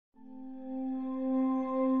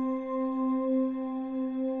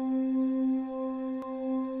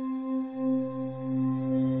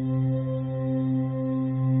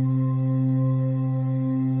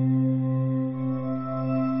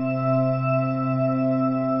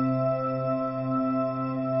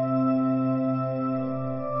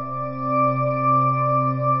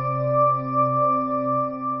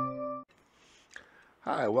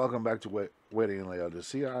welcome back to Waiting in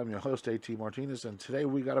Laodicea. I'm your host, A.T. Martinez, and today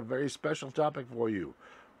we got a very special topic for you.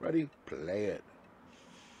 Ready? Play it.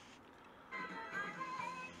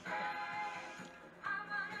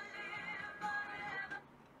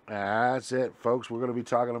 That's it, folks. We're going to be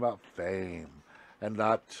talking about fame and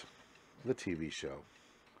not the TV show,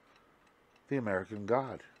 The American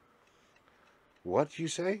God. What you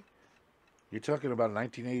say? You're talking about a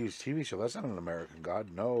 1980s TV show. That's not an American God.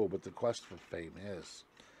 No, but the quest for fame is.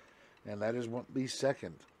 And that is the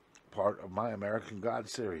second part of my American God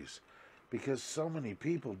series. Because so many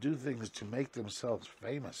people do things to make themselves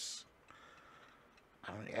famous.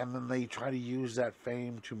 And then they try to use that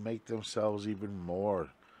fame to make themselves even more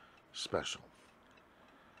special.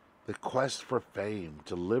 The quest for fame,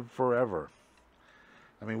 to live forever.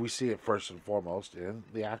 I mean, we see it first and foremost in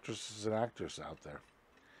the actresses and actors out there.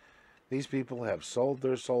 These people have sold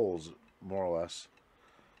their souls, more or less,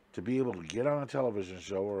 to be able to get on a television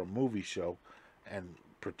show or a movie show and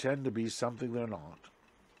pretend to be something they're not.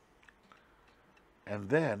 And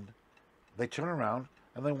then they turn around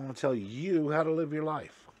and they want to tell you how to live your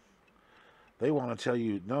life. They want to tell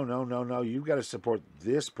you, no, you've got to support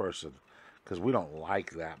this person because we don't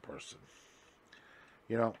like that person.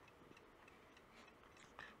 You know,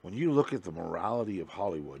 when you look at the morality of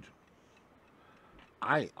Hollywood,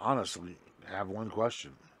 I honestly have one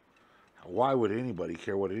question. Why would anybody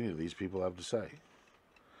care what any of these people have to say?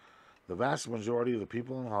 The vast majority of the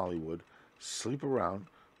people in Hollywood sleep around,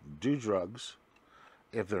 do drugs.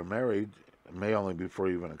 If they're married, it may only be for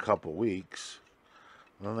even a couple weeks.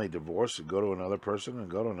 And then they divorce and go to another person and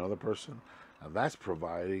go to another person. And that's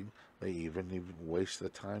providing they even waste the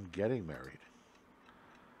time getting married.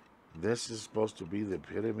 This is supposed to be the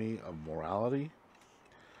epitome of morality.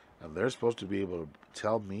 And they're supposed to be able to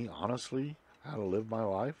tell me honestly how to live my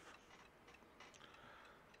life.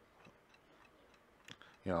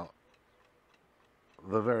 You know,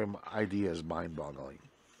 the very idea is mind-boggling.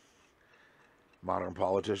 Modern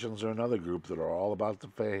politicians are another group that are all about the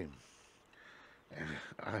fame. And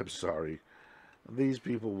I'm sorry, these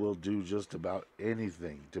people will do just about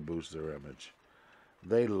anything to boost their image.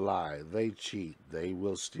 They lie, they cheat, they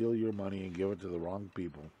will steal your money and give it to the wrong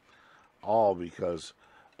people, all because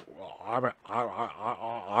I'm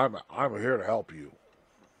here to help you.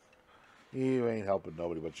 You ain't helping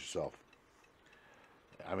nobody but yourself.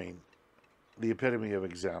 I mean, the epitome of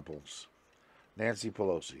examples. Nancy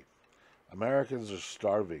Pelosi. Americans are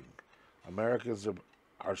starving. Americans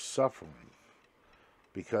are suffering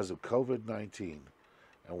because of COVID-19.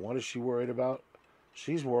 And what is she worried about?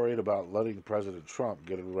 She's worried about letting President Trump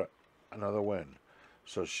get another win.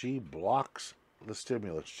 So she blocks the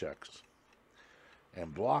stimulus checks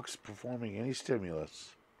and blocks performing any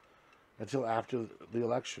stimulus until after the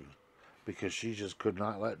election because she just could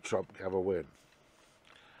not let Trump have a win.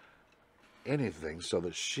 Anything so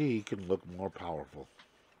that she can look more powerful.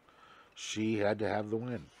 She had to have the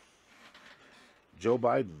win. Joe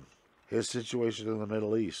Biden, his situation in the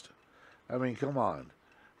Middle East. I mean, come on.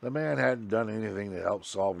 The man hadn't done anything to help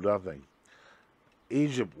solve nothing.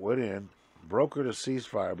 Egypt went in, brokered a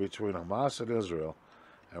ceasefire between Hamas and Israel,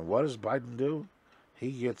 and what does Biden do?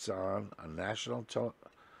 He gets on a national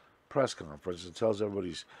press conference and tells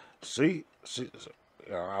everybody, see,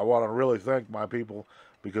 I want to really thank my people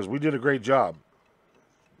because we did a great job.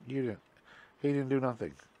 He didn't do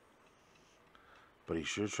nothing. But he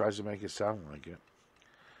sure tries to make it sound like it.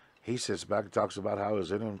 He sits back and talks about how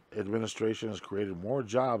his administration has created more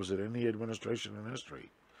jobs than any administration in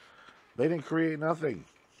history. They didn't create nothing.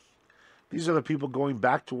 These are the people going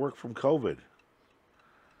back to work from COVID.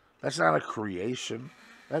 That's not a creation.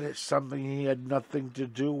 That is something he had nothing to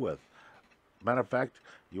do with. Matter of fact,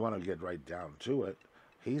 you want to get right down to it,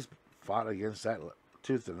 he's fought against that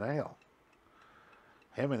tooth and nail.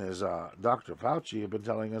 Him and his Dr. Fauci have been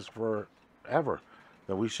telling us forever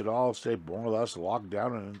that we should all stay more or less locked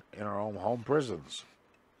down in our own home prisons.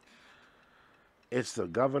 It's the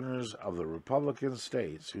governors of the Republican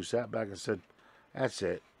states who sat back and said, that's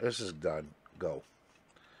it, this is done, go.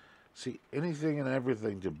 See, anything and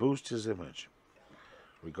everything to boost his image,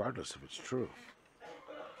 regardless if it's true.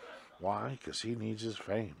 Why? Because he needs his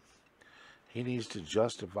fame. He needs to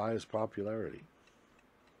justify his popularity.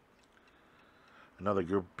 Another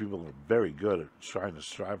group of people who are very good at trying to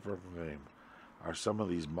strive for fame are some of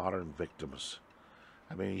these modern victims.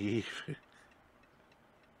 I mean,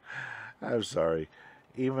 I'm sorry,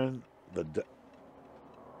 even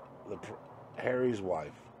Harry's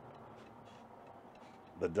wife,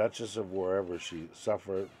 the Duchess of wherever she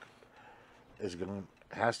suffered,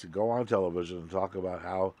 has to go on television and talk about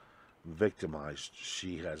how victimized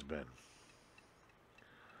she has been.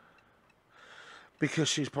 because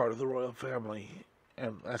she's part of the royal family.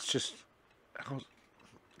 And that's just,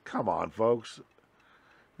 come on, folks.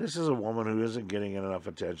 This is a woman who isn't getting enough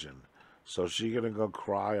attention. So she's going to go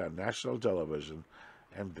cry on national television.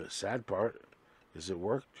 And the sad part is it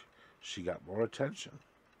worked. She got more attention.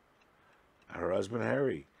 Her husband,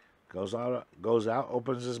 Harry, goes out,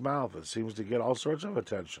 opens his mouth, and seems to get all sorts of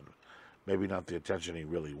attention. Maybe not the attention he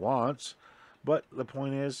really wants, but the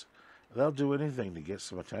point is, they'll do anything to get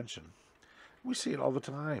some attention. We see it all the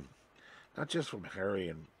time. Not just from Harry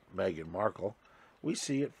and Meghan Markle. We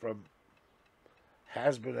see it from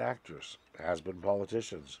has-been actors, has-been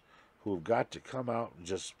politicians, who have got to come out and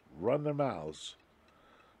just run their mouths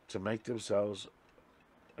to make themselves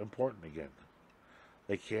important again.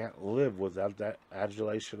 They can't live without that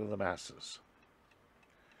adulation of the masses.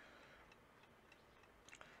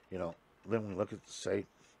 You know, then we look at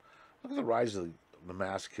the rise of the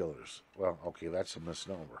mass killers. Well, okay, that's a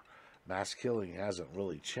misnomer. Mass killing hasn't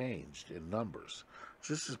really changed in numbers. It's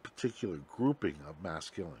just this particular grouping of mass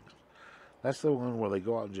killings. That's the one where they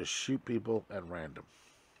go out and just shoot people at random.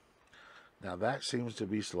 Now that seems to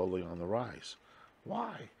be slowly on the rise.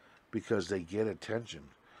 Why? Because they get attention.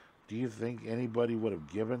 Do you think anybody would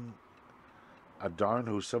have given a darn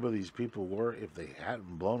who some of these people were if they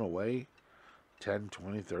hadn't blown away 10,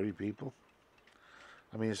 20, 30 people?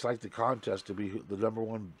 I mean, it's like the contest to be the number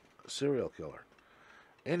one serial killer.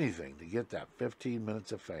 Anything to get that 15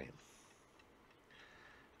 minutes of fame.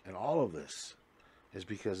 And all of this is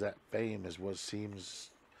because that fame is what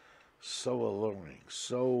seems so alluring,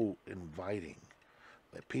 so inviting,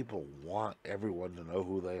 that people want everyone to know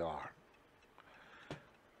who they are.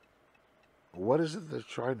 What is it they're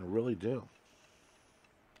trying to really do?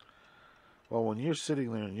 Well, when you're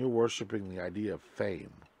sitting there and you're worshiping the idea of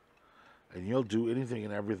fame, and you'll do anything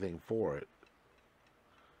and everything for it,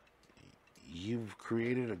 you've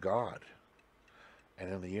created a god.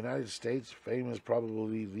 And in the United States, fame is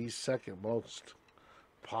probably the second most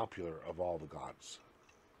popular of all the gods.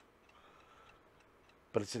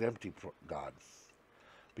 But it's an empty god,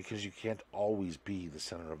 because you can't always be the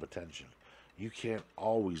center of attention. You can't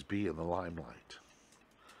always be in the limelight.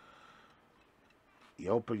 You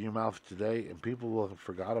open your mouth today and people will have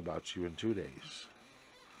forgot about you in 2 days.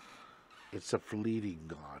 It's a fleeting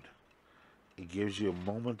God. It gives you a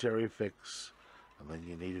momentary fix, and then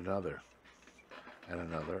you need another, and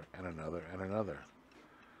another, and another, and another.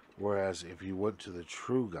 Whereas if you went to the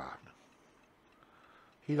true God,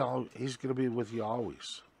 He's going to be with you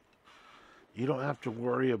always. You don't have to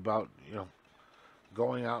worry about,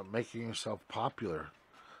 going out and making yourself popular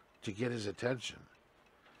to get His attention.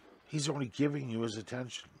 He's only giving you His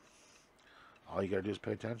attention. All you got to do is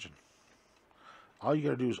pay attention. All you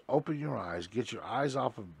got to do is open your eyes, get your eyes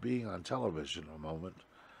off of being on television a moment,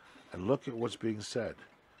 and look at what's being said.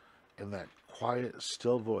 In that quiet,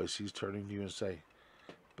 still voice, He's turning to you and say,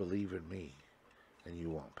 believe in me, and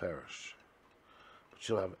you won't perish, but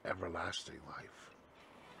you'll have everlasting life.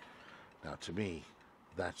 Now, to me,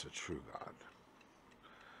 that's a true God,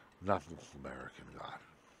 not the American God.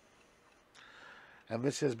 And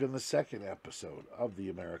this has been the second episode of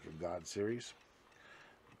the American God series.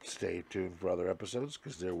 Stay tuned for other episodes,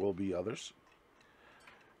 because there will be others.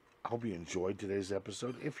 I hope you enjoyed today's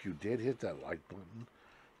episode. If you did, hit that like button.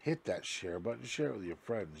 Hit that share button. Share it with your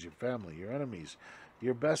friends, your family, your enemies,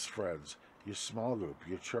 your best friends, your small group,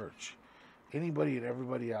 your church. Anybody and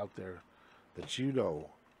everybody out there that you know,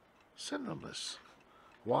 send them this.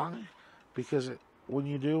 Why? Because when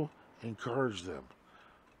you do, encourage them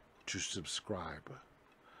to subscribe.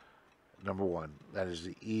 Number one, that is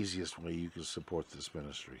the easiest way you can support this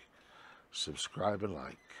ministry. Subscribe and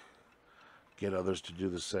like. Get others to do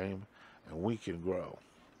the same, and we can grow.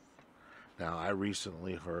 Now, I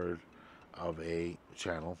recently heard of a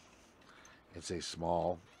channel. It's a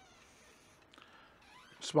small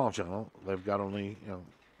channel. They've got only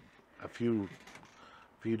a few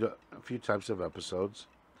types of episodes.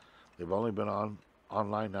 They've only been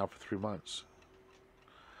online now for 3 months.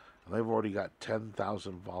 And they've already got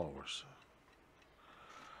 10,000 followers.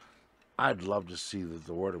 I'd love to see that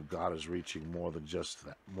the Word of God is reaching more than just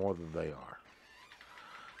that, more than they are.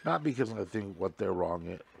 Not because I think what they're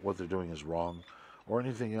doing is wrong, or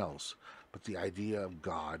anything else, but the idea of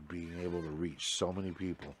God being able to reach so many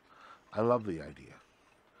people. I love the idea.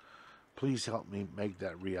 Please help me make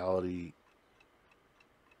that reality.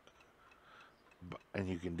 And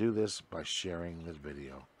you can do this by sharing this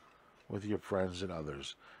video with your friends and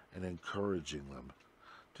others, and encouraging them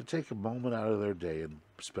to take a moment out of their day and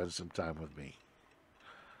spend some time with me.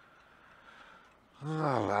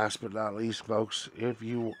 Last but not least, folks, if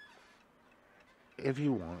you if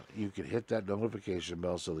you want, you can hit that notification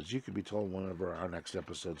bell so that you can be told whenever our next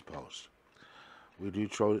episodes post. We do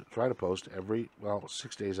try to post every,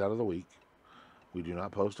 6 days out of the week. We do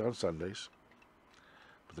not post on Sundays.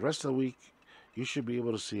 But the rest of the week, you should be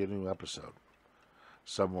able to see a new episode.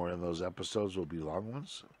 Somewhere in those episodes will be long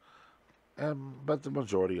ones, but the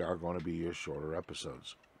majority are going to be your shorter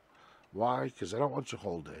episodes. Why? Because I don't want your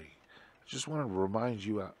whole day. I just want to remind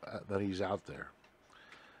you that he's out there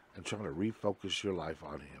and trying to refocus your life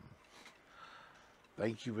on him.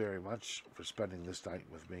 Thank you very much for spending this night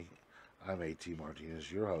with me. I'm A.T.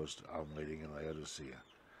 Martinez, your host on Waiting in Laodicea.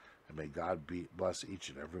 And may God bless each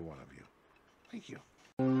and every one of you. Thank you.